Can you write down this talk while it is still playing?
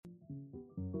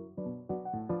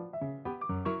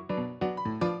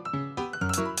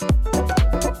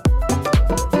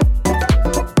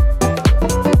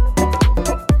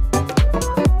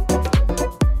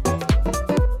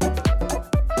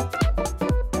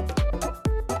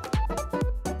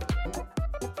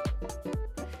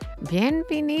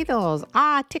Bienvenidos.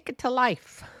 Ticket to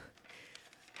life.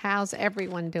 How's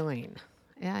everyone doing?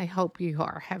 I hope you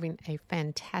are having a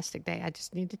fantastic day. I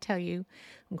just need to tell you,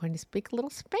 I'm going to speak a little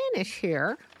Spanish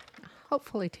here,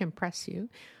 hopefully to impress you.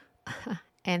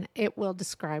 And it will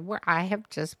describe where I have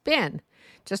just been.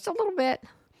 Just a little bit.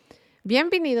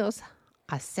 Bienvenidos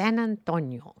a San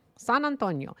Antonio. San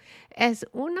Antonio es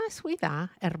una ciudad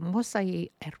hermosa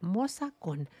y hermosa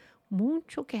con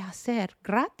mucho que hacer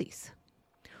gratis.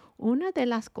 Una de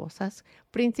las cosas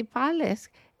principales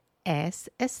es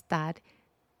estar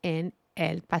en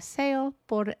el paseo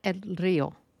por el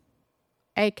río,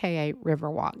 aka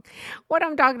Riverwalk. What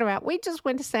I'm talking about, we just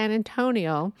went to San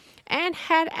Antonio and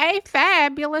had a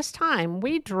fabulous time.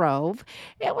 We drove.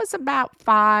 It was about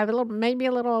maybe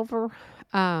a little over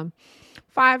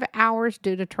 5 hours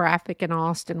due to traffic in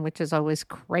Austin, which is always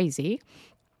crazy.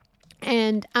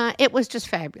 And it was just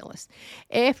fabulous.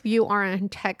 If you are in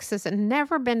Texas and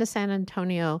never been to San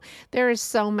Antonio, there is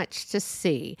so much to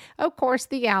see. Of course,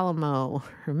 the Alamo.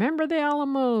 Remember the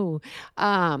Alamo.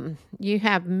 You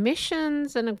have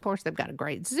Missions, and of course, they've got a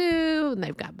great zoo, and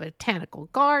they've got a botanical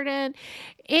garden.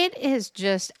 It is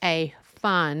just a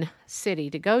fun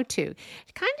city to go to.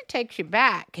 It kind of takes you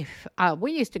back. If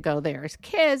we used to go there as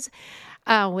kids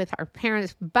with our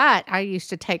parents, but I used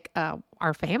to take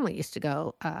our family used to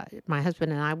go. My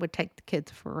husband and I would take the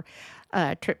kids for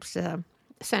trips to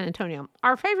San Antonio.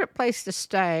 Our favorite place to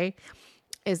stay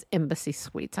is Embassy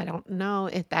Suites. I don't know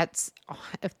if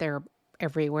they're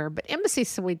everywhere, but Embassy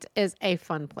Suites is a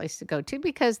fun place to go to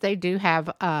because they do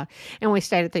have, and we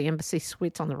stayed at the Embassy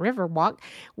Suites on the Riverwalk,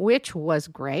 which was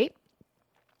great.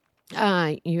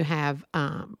 You have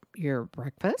your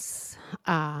breakfast,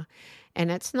 and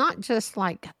it's not just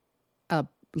like a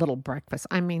little breakfast.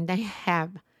 I mean, they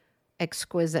have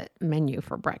exquisite menu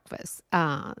for breakfast.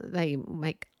 They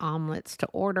make omelets to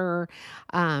order.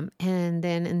 And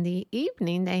then in the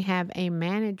evening, they have a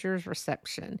manager's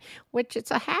reception, which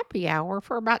it's a happy hour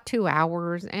for about 2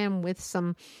 hours and with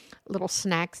some little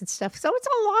snacks and stuff. So it's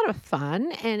a lot of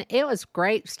fun. And it was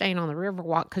great staying on the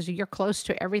Riverwalk because you're close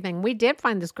to everything. We did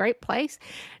find this great place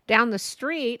down the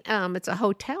street. It's a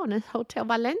hotel, and it's Hotel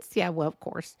Valencia. Well, of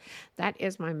course, that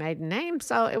is my maiden name.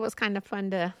 So it was kind of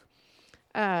fun to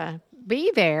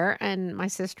be there, and my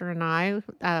sister and I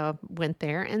went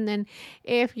there. And then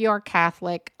if you're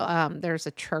Catholic, there's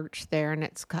a church there, and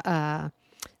it's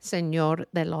Señor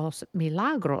de los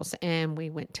Milagros, and we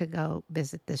went to go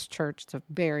visit this church. It's a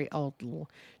very old little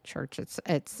church.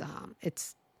 It's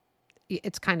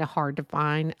kind of hard to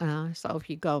find, so if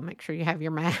you go, make sure you have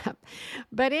your map.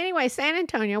 But anyway, San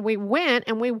Antonio, we went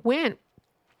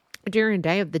during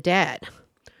Day of the Dead,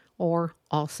 or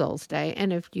All Souls Day.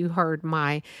 And if you heard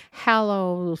my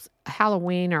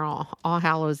Halloween or All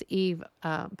Hallows Eve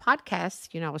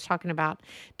podcast, I was talking about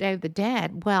Day of the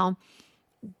Dead. Well,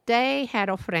 they had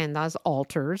ofrendas,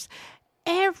 altars,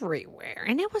 everywhere.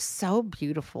 And it was so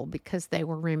beautiful because they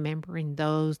were remembering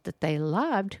those that they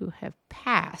loved who have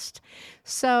passed.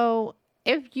 So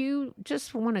if you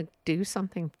just want to do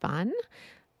something fun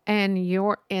and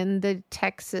you're in the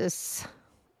Texas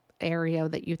area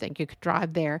that you think you could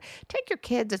drive there, take your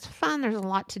kids. It's fun. There's a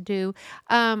lot to do.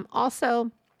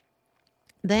 Also,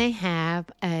 they have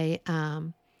a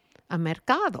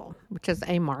mercado, which is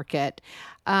a market,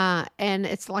 and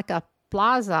it's like a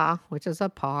plaza, which is a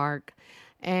park.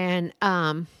 And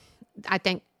I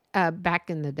think back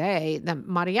in the day, the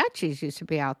mariachis used to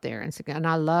be out there, and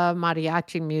I love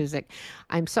mariachi music.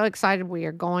 I'm so excited. We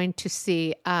are going to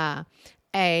see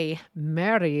a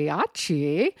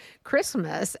mariachi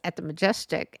Christmas at the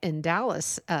Majestic in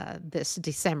Dallas this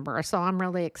December. So I'm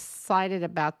really excited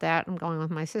about that. I'm going with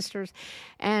my sisters,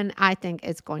 and I think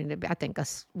it's going to be,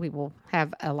 we will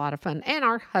have a lot of fun, and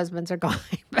our husbands are going,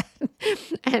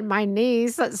 and my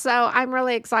niece. So I'm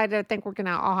really excited. I think we're going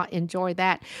to all enjoy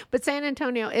that. But San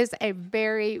Antonio is a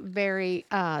very, very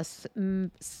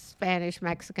Spanish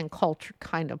Mexican culture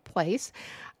kind of place.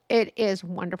 It is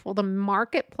wonderful. The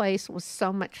marketplace was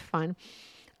so much fun.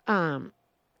 And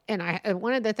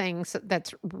one of the things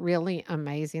that's really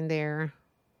amazing there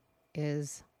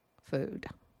is food.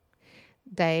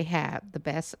 They have the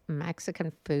best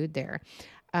Mexican food there.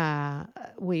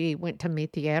 We went to Mi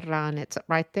Tierra, and it's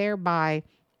right there by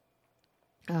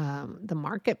the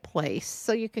marketplace.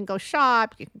 So you can go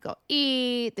shop, you can go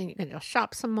eat, then you can go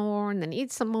shop some more, and then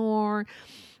eat some more.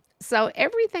 So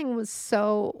everything was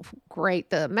so great.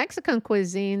 The Mexican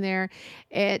cuisine there,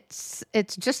 it's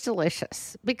just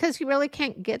delicious because you really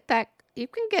can't get that. You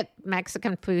can get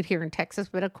Mexican food here in Texas,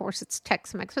 but of course it's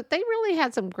Tex-Mex. But they really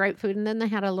had some great food. And then they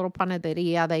had a little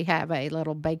panaderia. They have a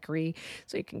little bakery,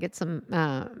 so you can get some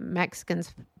Mexican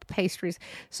pastries.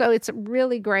 So it's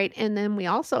really great. And then we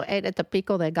also ate at the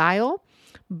Pico de Gallo,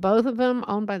 both of them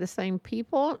owned by the same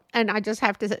people. And I just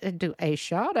have to do a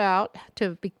shout out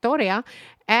to Victoria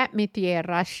at Mi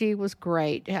Tierra. She was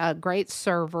great, a great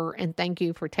server. And thank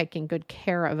you for taking good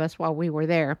care of us while we were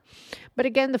there. But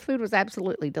again, the food was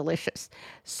absolutely delicious.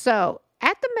 So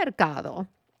at the Mercado,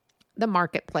 the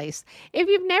marketplace. If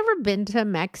you've never been to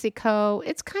Mexico,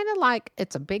 it's kind of like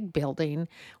it's a big building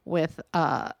with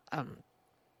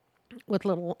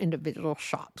little individual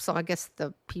shops. So I guess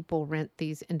the people rent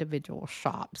these individual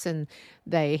shops, and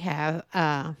they have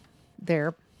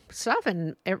their stuff,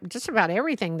 and just about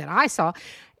everything that I saw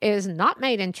is not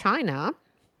made in China,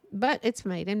 but it's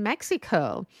made in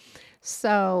Mexico.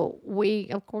 So we,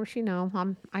 of course,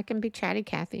 I can be chatty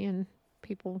Cathy, and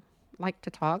people like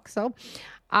to talk. So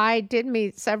I did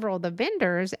meet several of the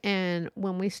vendors, and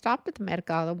when we stopped at the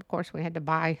Mercado, of course, we had to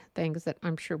buy things that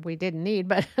I'm sure we didn't need.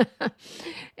 But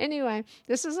anyway,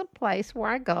 this is a place where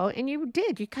I go, and you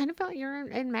kind of felt you're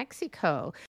in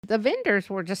Mexico. The vendors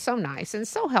were just so nice and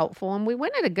so helpful, and we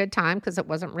went at a good time because it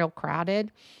wasn't real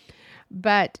crowded.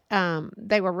 But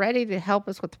they were ready to help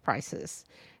us with the prices.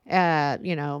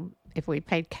 If we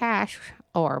paid cash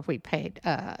or if we paid,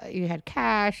 you had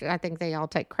cash. I think they all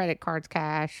take credit cards,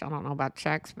 cash. I don't know about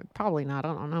checks, but probably not.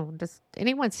 I don't know. Does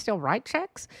anyone still write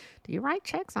checks? Do you write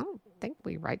checks? I don't think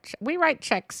we write. We write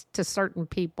checks to certain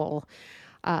people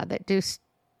that do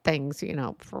things,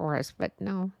 for us. But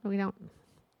no, we don't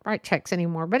write checks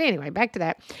anymore. But anyway, back to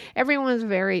that. Everyone's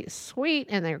very sweet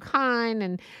and they're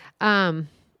kind. And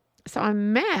so I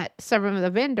met several of the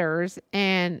vendors,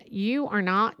 and you are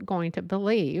not going to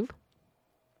believe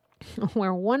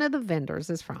where one of the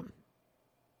vendors is from.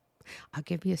 I'll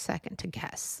give you a second to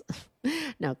guess.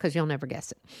 No, because you'll never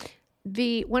guess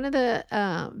it. One of the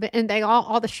and they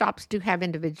all the shops do have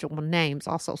individual names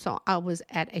also. So I was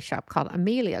at a shop called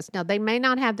Amelia's. Now they may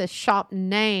not have the shop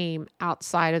name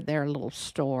outside of their little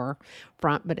store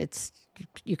front, but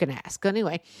you can ask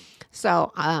anyway.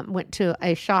 So went to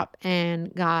a shop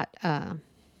and got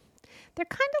they're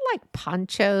kind of like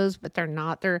ponchos, but they're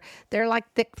not. They're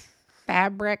like thick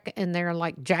fabric, and they're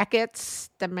like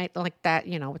jackets that made like that,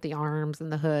 with the arms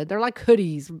and the hood. They're like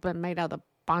hoodies, but made out of the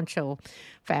poncho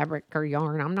fabric or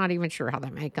yarn. I'm not even sure how they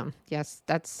make them. Yes,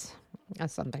 that's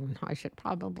something I should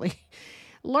probably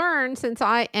learn since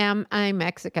I am a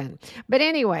Mexican. But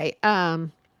anyway,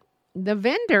 the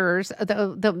vendors,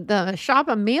 the shop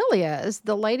Amelia's,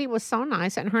 the lady was so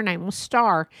nice, and her name was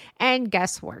Star. And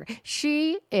guess where?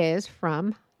 She is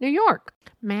from New York,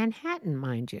 Manhattan,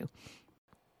 mind you.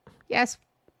 Yes,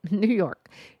 New York.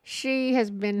 She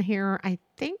has been here, I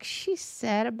think she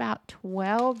said about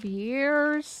 12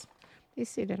 years. Let me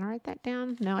see, did I write that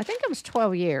down? No, I think it was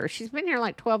 12 years. She's been here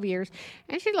like 12 years,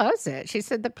 and she loves it. She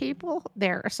said the people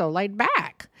there are so laid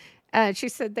back. She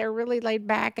said they're really laid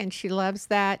back, and she loves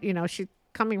that. She's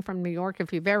coming from New York.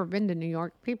 If you've ever been to New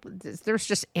York, there's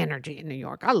just energy in New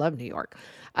York. I love New York.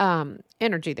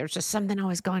 Energy. There's just something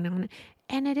always going on.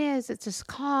 And it's just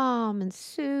calm and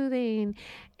soothing.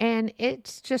 And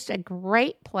it's just a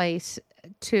great place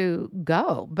to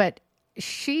go. But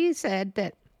she said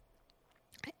that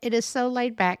it is so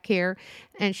laid back here,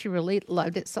 and she really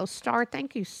loved it. So, Star,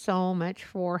 thank you so much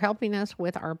for helping us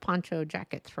with our poncho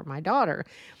jackets for my daughter.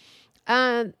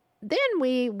 Then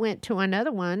we went to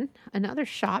another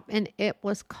shop, and it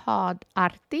was called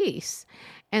Artis.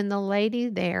 And the lady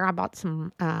there, I bought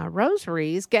some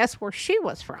rosaries. Guess where she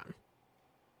was from?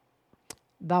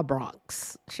 The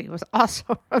Bronx. She was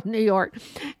also from New York.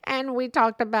 And we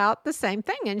talked about the same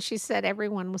thing. And she said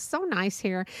everyone was so nice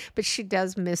here, but she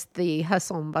does miss the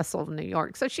hustle and bustle of New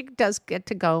York. So she does get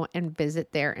to go and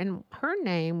visit there. And her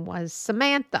name was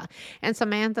Samantha. And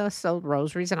Samantha sold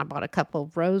rosaries, and I bought a couple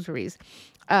of rosaries.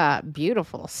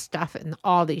 Beautiful stuff in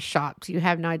all these shops. You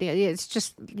have no idea. It's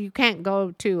just, you can't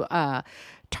go to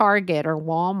Target or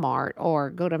Walmart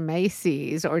or go to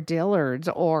Macy's or Dillard's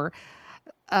or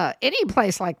any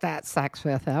place like that, Saks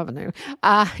Fifth Avenue.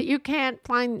 You can't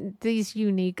find these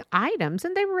unique items,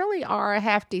 and they really are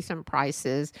half decent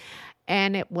prices,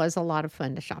 and it was a lot of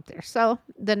fun to shop there. So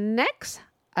the next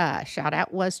shout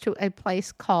out was to a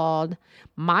place called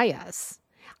Maya's.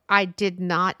 I did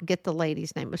not get the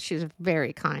lady's name, but she was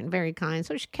very kind, very kind.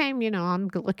 So she came, I'm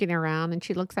looking around, and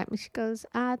she looks at me. She goes,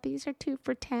 these are 2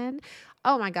 for $10.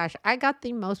 Oh my gosh, I got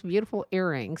the most beautiful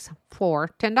earrings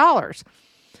for $10.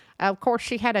 Of course,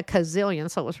 she had a gazillion,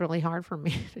 so it was really hard for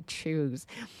me to choose.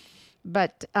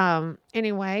 But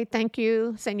anyway, thank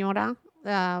you, Senora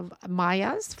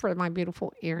Maya's, for my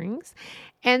beautiful earrings.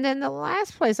 And then the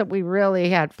last place that we really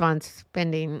had fun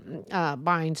spending,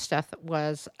 buying stuff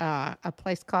was a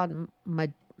place called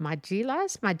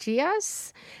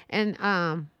Magias, and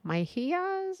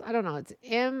Majias. I don't know. It's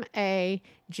Maggllis,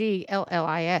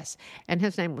 and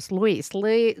his name was Luis.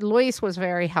 Luis was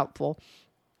very helpful.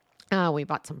 We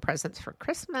bought some presents for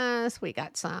Christmas. We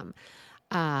got some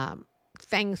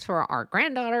things for our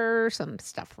granddaughter, some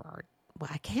stuff for our. Well,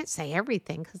 I can't say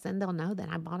everything because then they'll know that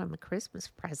I bought them a Christmas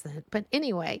present. But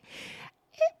anyway,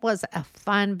 it was a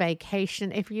fun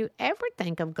vacation. If you ever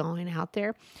think of going out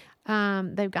there,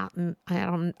 they've got,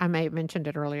 I may have mentioned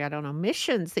it earlier, I don't know,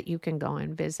 missions that you can go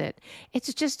and visit.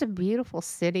 It's just a beautiful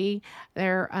city.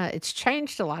 It's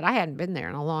changed a lot. I hadn't been there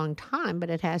in a long time, but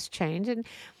it has changed. And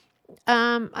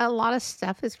a lot of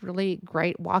stuff is really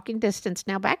great walking distance.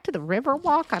 Now back to the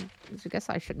Riverwalk. I guess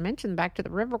I should mention back to the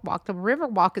Riverwalk. The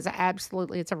Riverwalk is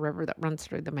it's a river that runs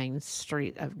through the main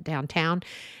street of downtown.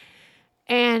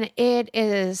 And it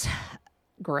is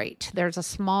great. There's a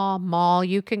small mall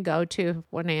you can go to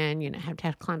when have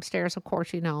to climb stairs. Of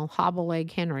course, hobble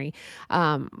leg Henry,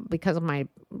 because of my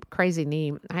crazy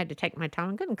knee, I had to take my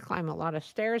time. I couldn't climb a lot of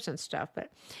stairs and stuff,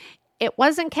 but it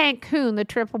wasn't Cancun, the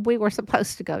trip we were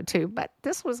supposed to go to, but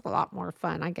this was a lot more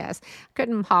fun, I guess.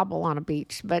 Couldn't hobble on a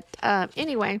beach. But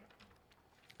anyway,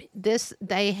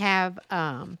 they have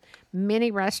many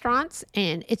restaurants,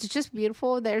 and it's just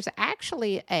beautiful. There's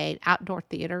actually an outdoor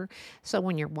theater. So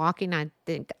when you're walking, I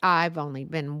think I've only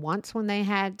been once when they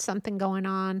had something going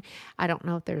on. I don't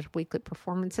know if there's weekly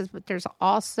performances, but there's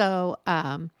also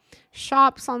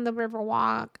shops on the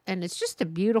Riverwalk, and it's just a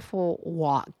beautiful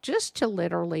walk just to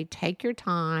literally take your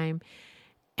time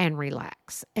and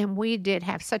relax. And we did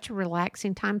have such a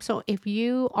relaxing time. So if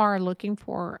you are looking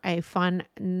for a fun,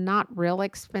 not real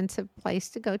expensive place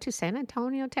to go to, San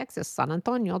Antonio, Texas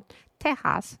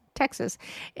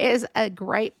is a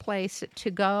great place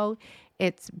to go.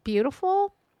 It's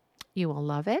beautiful. You will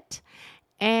love it.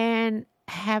 And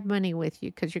have money with you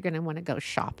because you're going to want to go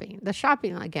shopping. The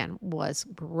shopping, again, was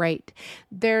great.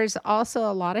 There's also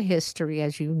a lot of history,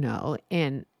 as you know,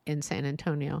 in San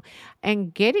Antonio.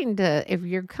 And if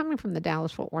you're coming from the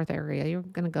Dallas-Fort Worth area, you're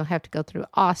going to have to go through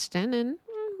Austin, and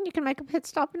you can make a pit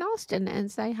stop in Austin and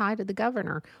say hi to the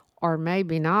governor. Or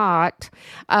maybe not.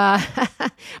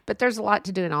 But there's a lot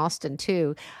to do in Austin,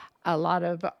 too. A lot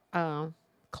of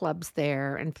clubs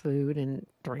there and food and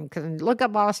drinks. And look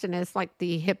up Austin. It's like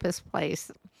the hippest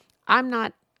place. I'm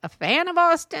not a fan of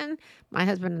Austin. My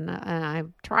husband and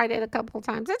I've tried it a couple of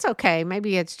times. It's okay.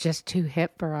 Maybe it's just too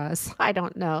hip for us. I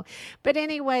don't know. But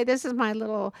anyway, this is my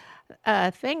little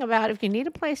thing about if you need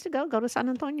a place to go to San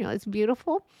Antonio. It's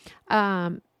beautiful.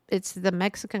 It's the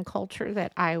Mexican culture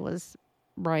that I was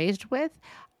raised with.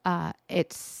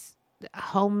 It's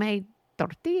homemade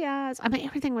tortillas. I mean,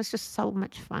 everything was just so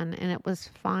much fun, and it was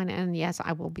fun. And yes,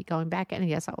 I will be going back. And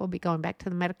yes, I will be going back to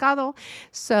the Mercado.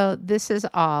 So this is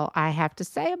all I have to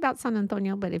say about San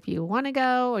Antonio. But if you want to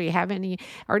go, or you have any,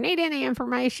 or need any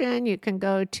information, you can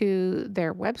go to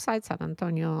their website, San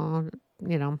Antonio,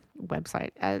 website.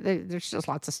 There's just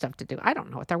lots of stuff to do. I don't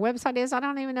know what their website is. I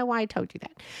don't even know why I told you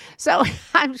that. So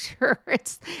I'm sure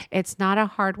it's not a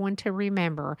hard one to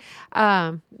remember.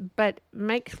 But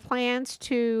make plans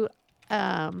to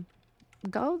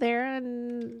go there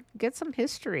and get some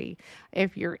history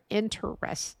if you're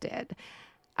interested.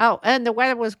 Oh, and the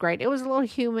weather was great. It was a little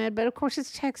humid, but of course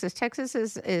it's Texas. Texas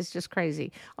is just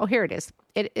crazy. Oh, here it is.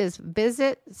 It is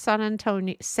visit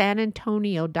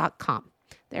sanantonio.com.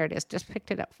 There it is. Just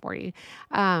picked it up for you.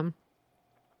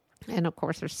 And of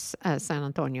course, there's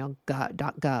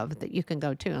sanantonio.gov that you can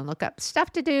go to and look up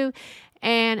stuff to do.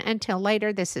 And until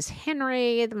later, this is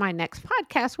Henry. My next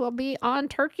podcast will be on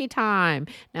turkey time.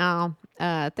 Now,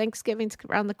 Thanksgiving's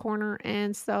around the corner,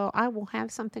 and so I will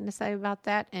have something to say about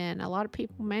that. And a lot of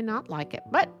people may not like it,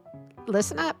 but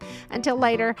listen up. Until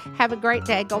later, have a great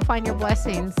day. Go find your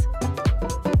blessings.